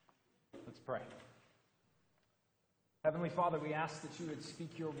Let's pray. Heavenly Father, we ask that you would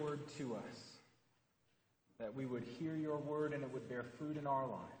speak your word to us, that we would hear your word and it would bear fruit in our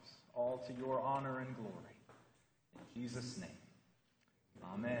lives, all to your honor and glory. In Jesus' name,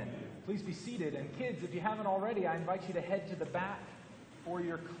 amen. Please be seated. And kids, if you haven't already, I invite you to head to the back for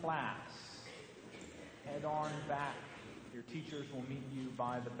your class. Head on back. Your teachers will meet you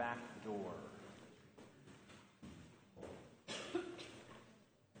by the back door.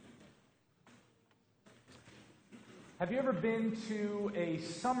 Have you ever been to a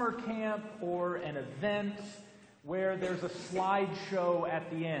summer camp or an event where there's a slideshow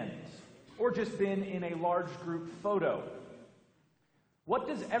at the end? Or just been in a large group photo? What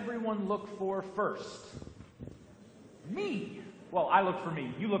does everyone look for first? Me. Well, I look for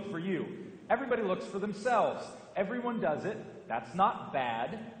me. You look for you. Everybody looks for themselves. Everyone does it. That's not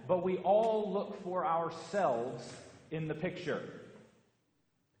bad. But we all look for ourselves in the picture.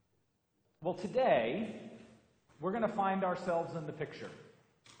 Well, today, we're going to find ourselves in the picture.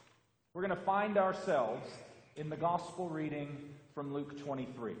 We're going to find ourselves in the gospel reading from Luke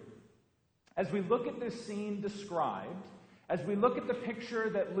 23. As we look at this scene described, as we look at the picture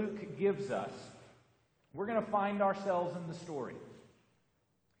that Luke gives us, we're going to find ourselves in the story.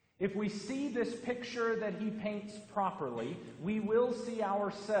 If we see this picture that he paints properly, we will see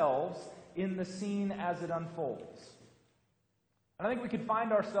ourselves in the scene as it unfolds. And I think we could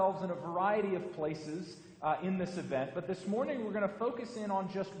find ourselves in a variety of places in this event, but this morning we're going to focus in on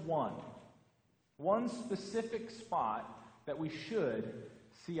just one specific spot that we should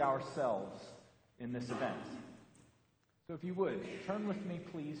see ourselves in this event. So if you would, turn with me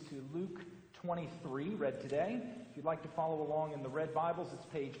please to Luke 23, read today. If you'd like to follow along in the red Bibles, it's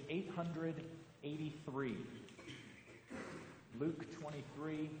page 883. Luke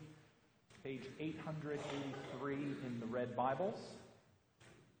 23, page 883 in the red Bibles.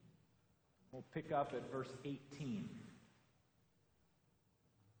 We'll pick up at verse 18.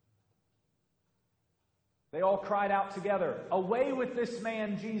 They all cried out together, "Away with this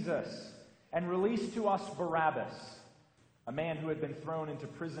man Jesus, and release to us Barabbas," a man who had been thrown into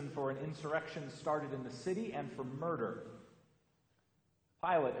prison for an insurrection started in the city and for murder.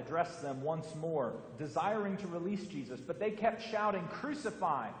 Pilate addressed them once more, desiring to release Jesus, but they kept shouting,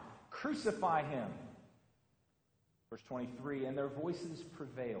 "Crucify! Crucify him!" Verse 23, and their voices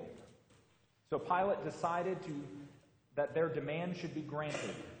prevailed. So Pilate decided that their demand should be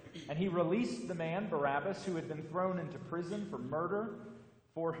granted. And he released the man, Barabbas, who had been thrown into prison for murder,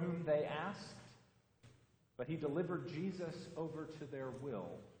 for whom they asked. But he delivered Jesus over to their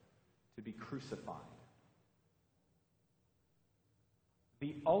will to be crucified.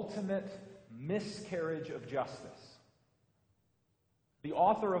 The ultimate miscarriage of justice. The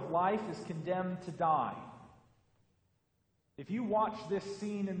author of life is condemned to die. If you watch this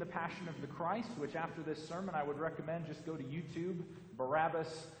scene in The Passion of the Christ, which after this sermon I would recommend just go to YouTube,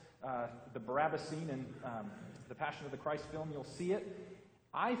 Barabbas, the Barabbas scene in the Passion of the Christ film, you'll see it.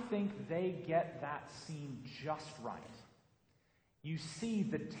 I think they get that scene just right. You see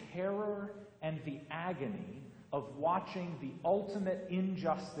the terror and the agony of watching the ultimate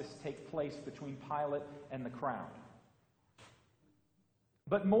injustice take place between Pilate and the crowd.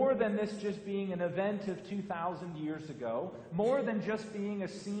 But more than this just being an event of 2,000 years ago, more than just being a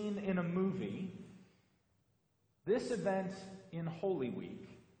scene in a movie, this event in Holy Week,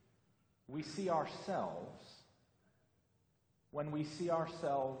 we see ourselves when we see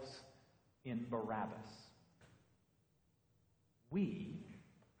ourselves in Barabbas. We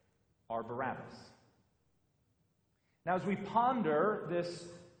are Barabbas. Now, as we ponder this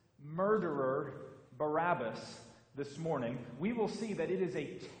murderer, Barabbas, this morning, we will see that it is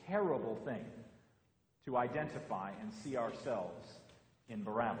a terrible thing to identify and see ourselves in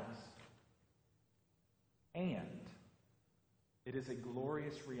Barabbas. And it is a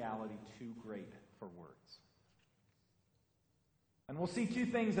glorious reality too great for words. And we'll see two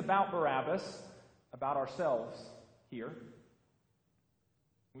things about Barabbas, about ourselves here.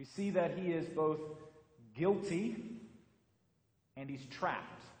 We see that he is both guilty and he's trapped.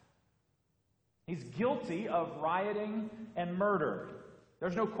 He's guilty of rioting and murder.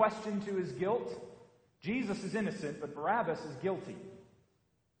 There's no question to his guilt. Jesus is innocent, but Barabbas is guilty.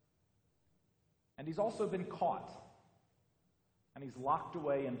 And he's also been caught. And he's locked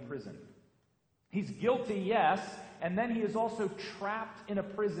away in prison. He's guilty, yes, and then he is also trapped in a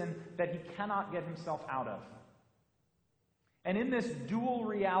prison that he cannot get himself out of. And in this dual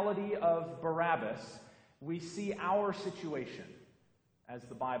reality of Barabbas, we see our situation as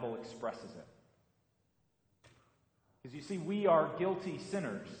the Bible expresses it. Because you see, we are guilty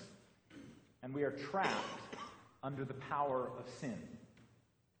sinners, and we are trapped under the power of sin.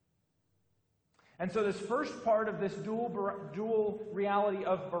 And so this first part of this dual reality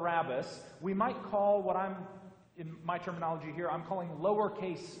of Barabbas, we might call what in my terminology here, I'm calling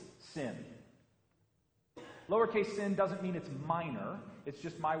lowercase sin. Lowercase sin doesn't mean it's minor. It's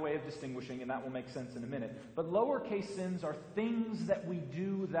just my way of distinguishing, and that will make sense in a minute. But lowercase sins are things that we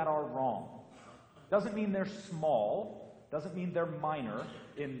do that are wrong. Doesn't mean they're small. Doesn't mean they're minor.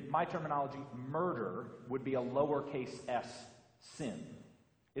 In my terminology, murder would be a lowercase s sin.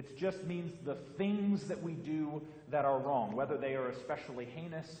 It just means the things that we do that are wrong, whether they are especially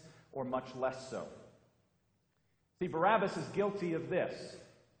heinous or much less so. See, Barabbas is guilty of this.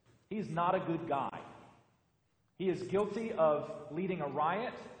 He's not a good guy. He is guilty of leading a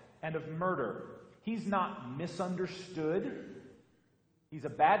riot and of murder. He's not misunderstood. He's a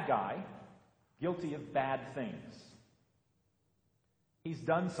bad guy, guilty of bad things. He's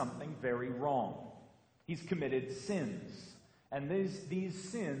done something very wrong. He's committed sins. And these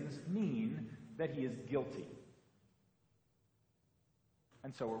sins mean that he is guilty.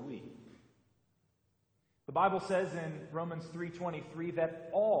 And so are we. The Bible says in Romans 3:23 that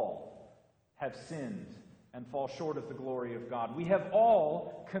all have sinned and fall short of the glory of God. We have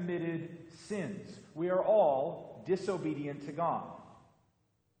all committed sins. We are all disobedient to God.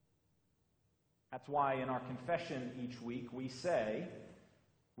 That's why in our confession each week we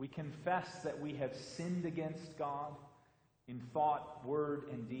confess that we have sinned against God in thought, word,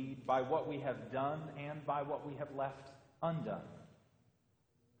 and deed, by what we have done and by what we have left undone.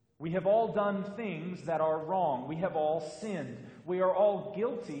 We have all done things that are wrong. We have all sinned. We are all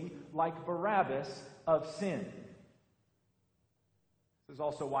guilty, like Barabbas, of sin. This is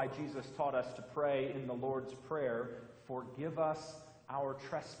also why Jesus taught us to pray in the Lord's Prayer, "Forgive us our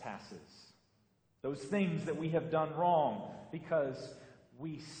trespasses." Those things that we have done wrong, because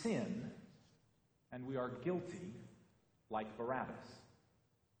we sin and we are guilty like Barabbas.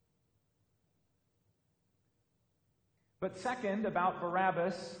 But second, about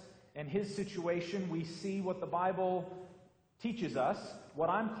Barabbas and his situation, we see what the Bible teaches us, what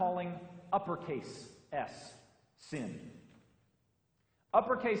I'm calling uppercase S sin.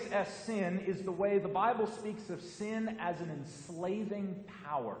 Uppercase S sin is the way the Bible speaks of sin as an enslaving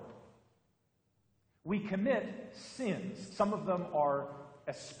power. We commit sins. Some of them are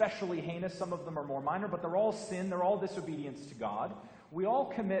especially heinous, some of them are more minor, but they're all sin, they're all disobedience to God. We all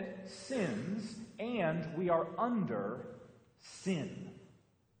commit sins, and we are under sin.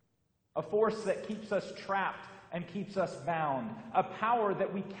 A force that keeps us trapped and keeps us bound. A power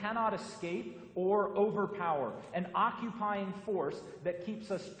that we cannot escape or overpower. An occupying force that keeps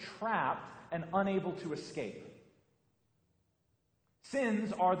us trapped and unable to escape.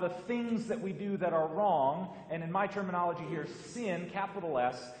 Sins are the things that we do that are wrong, and in my terminology here, sin, capital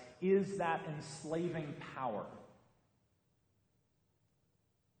S, is that enslaving power.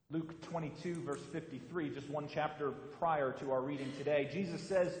 Luke 22, verse 53, just one chapter prior to our reading today, Jesus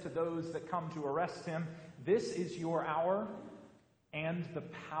says to those that come to arrest him, "This is your hour and the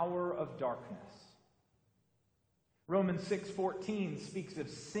power of darkness." Romans 6:14 speaks of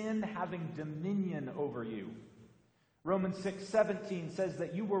sin having dominion over you. Romans 6:17 says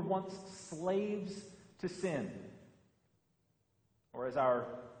that you were once slaves to sin. Or as our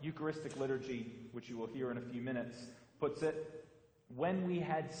Eucharistic liturgy, which you will hear in a few minutes, puts it, when we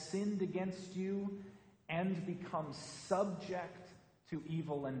had sinned against you and become subject to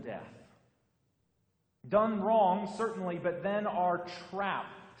evil and death. Done wrong, certainly, but then are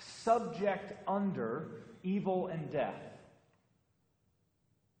trapped, subject under evil and death.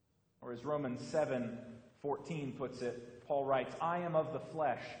 Or as Romans 7:14 puts it, Paul writes, "I am of the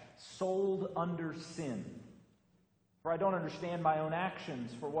flesh, sold under sin. For I don't understand my own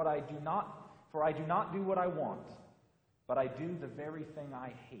actions, for I do not do what I want, but I do the very thing I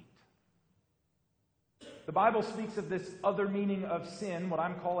hate." The Bible speaks of this other meaning of sin, what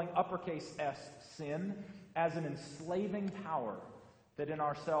I'm calling uppercase S sin, as an enslaving power that in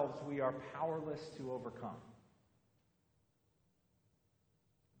ourselves we are powerless to overcome.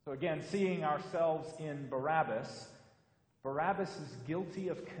 So again, seeing ourselves in Barabbas, Barabbas is guilty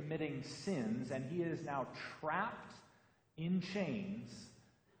of committing sins, and he is now trapped in chains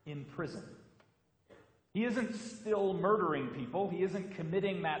in prison. He isn't still murdering people. He isn't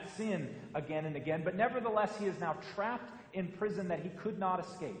committing that sin again and again, but nevertheless, he is now trapped in prison that he could not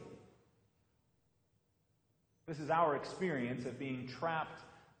escape. This is our experience of being trapped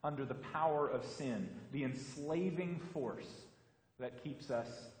under the power of sin, the enslaving force that keeps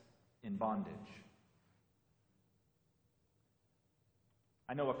us in bondage.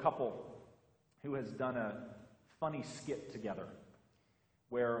 I know a couple who has done a funny skit together,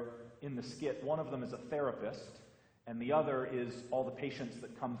 where in the skit, one of them is a therapist, and the other is all the patients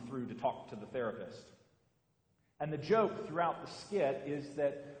that come through to talk to the therapist. And the joke throughout the skit is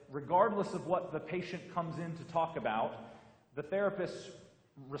that regardless of what the patient comes in to talk about, the therapist's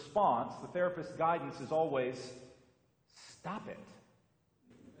response, the therapist's guidance is always, stop it.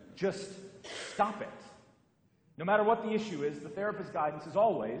 Just stop it. No matter what the issue is, the therapist's guidance is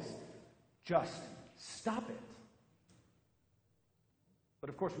always, just stop it. But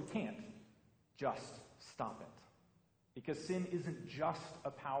of course we can't just stop it. Because sin isn't just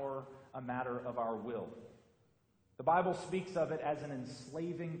a matter of our will. The Bible speaks of it as an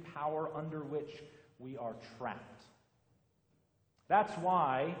enslaving power under which we are trapped. That's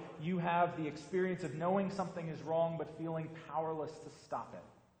why you have the experience of knowing something is wrong but feeling powerless to stop it.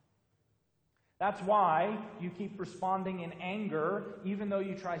 That's why you keep responding in anger even though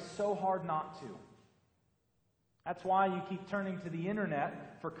you try so hard not to. That's why you keep turning to the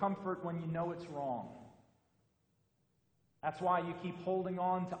internet for comfort when you know it's wrong. That's why you keep holding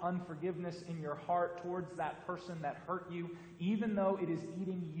on to unforgiveness in your heart towards that person that hurt you, even though it is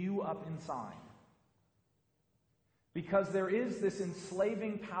eating you up inside. Because there is this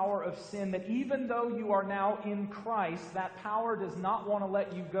enslaving power of sin that even though you are now in Christ, that power does not want to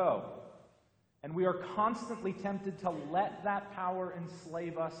let you go. And we are constantly tempted to let that power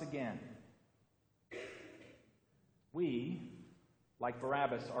enslave us again. We, like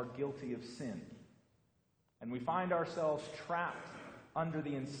Barabbas, are guilty of sin. And we find ourselves trapped under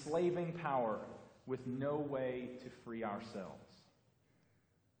the enslaving power with no way to free ourselves.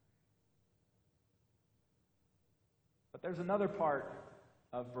 But there's another part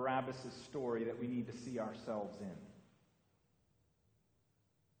of Barabbas' story that we need to see ourselves in.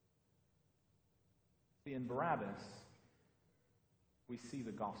 See, in Barabbas, we see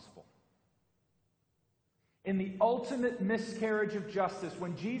the gospel. In the ultimate miscarriage of justice,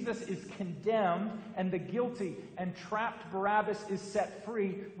 when Jesus is condemned and the guilty and trapped Barabbas is set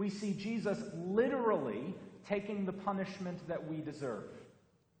free, we see Jesus literally taking the punishment that we deserve.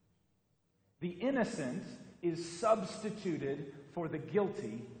 The innocent is substituted for the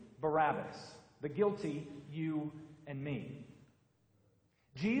guilty Barabbas, the guilty you and me.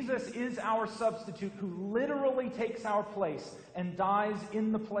 Jesus is our substitute who literally takes our place and dies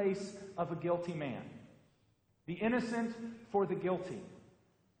in the place of a guilty man. The innocent for the guilty.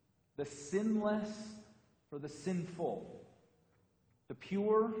 The sinless for the sinful. The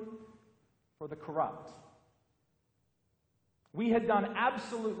pure for the corrupt. We had done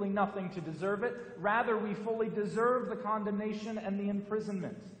absolutely nothing to deserve it. Rather, we fully deserve the condemnation and the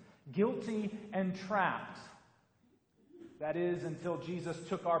imprisonment. Guilty and trapped. That is, until Jesus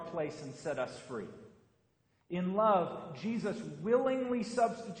took our place and set us free. In love, Jesus willingly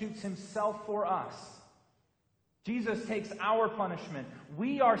substitutes himself for us. Jesus takes our punishment.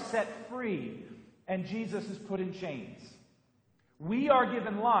 We are set free, and Jesus is put in chains. We are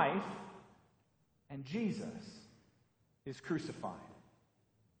given life, and Jesus is crucified.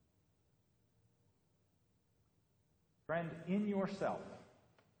 Friend, in yourself,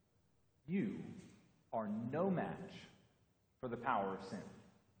 you are no match for the power of sin.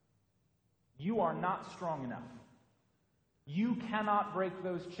 You are not strong enough. You cannot break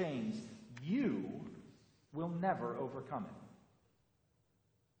those chains. You will never overcome it.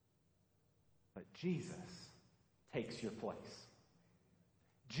 But Jesus takes your place.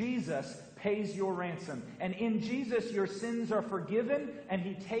 Jesus pays your ransom. And in Jesus your sins are forgiven, and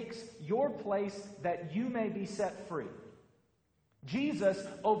he takes your place that you may be set free. Jesus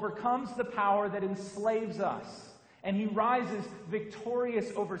overcomes the power that enslaves us. And he rises victorious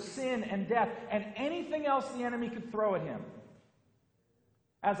over sin and death and anything else the enemy could throw at him.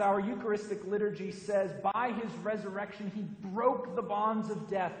 As our Eucharistic liturgy says, by his resurrection he broke the bonds of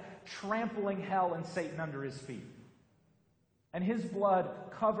death, trampling hell and Satan under his feet. And his blood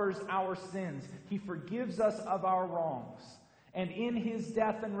covers our sins. He forgives us of our wrongs. And in his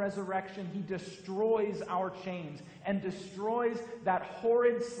death and resurrection, he destroys our chains and destroys that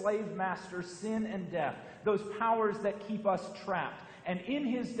horrid slave master, sin and death, those powers that keep us trapped. And in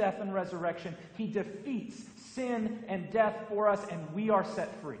his death and resurrection, he defeats sin and death for us, and we are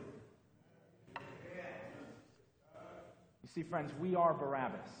set free. You see, friends, we are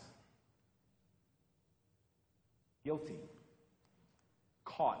Barabbas. Guilty.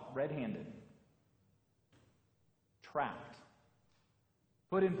 Caught red-handed. Trapped.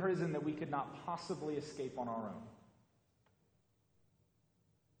 Put in prison that we could not possibly escape on our own.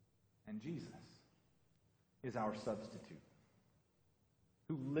 And Jesus is our substitute,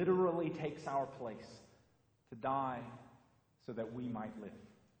 who literally takes our place to die so that we might live.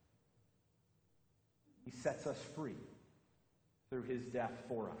 He sets us free through his death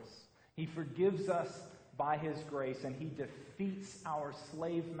for us. He forgives us by his grace, and he defeats our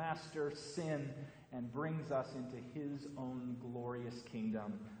slave master, sin, and brings us into his own glorious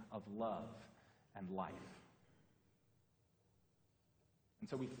kingdom of love and life. And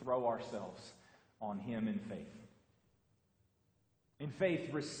so we throw ourselves on him in faith. In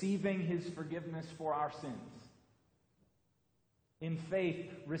faith, receiving his forgiveness for our sins. In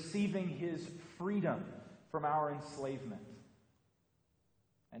faith, receiving his freedom from our enslavement.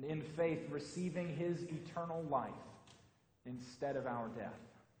 And in faith, receiving his eternal life instead of our death.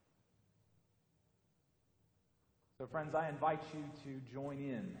 So friends, I invite you to join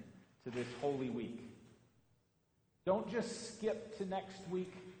in to this Holy Week. Don't just skip to next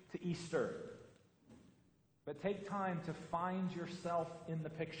week to Easter, but take time to find yourself in the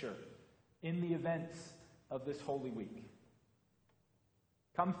picture, in the events of this Holy Week.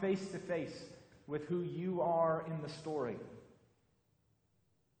 Come face to face with who you are in the story.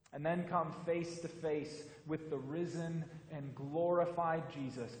 And then come face to face with the risen and glorified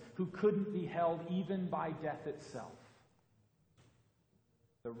Jesus, who couldn't be held even by death itself.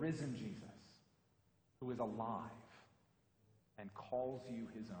 The risen Jesus, who is alive and calls you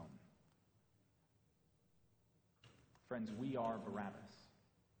his own. Friends, we are Barabbas.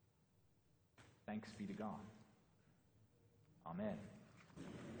 Thanks be to God. Amen.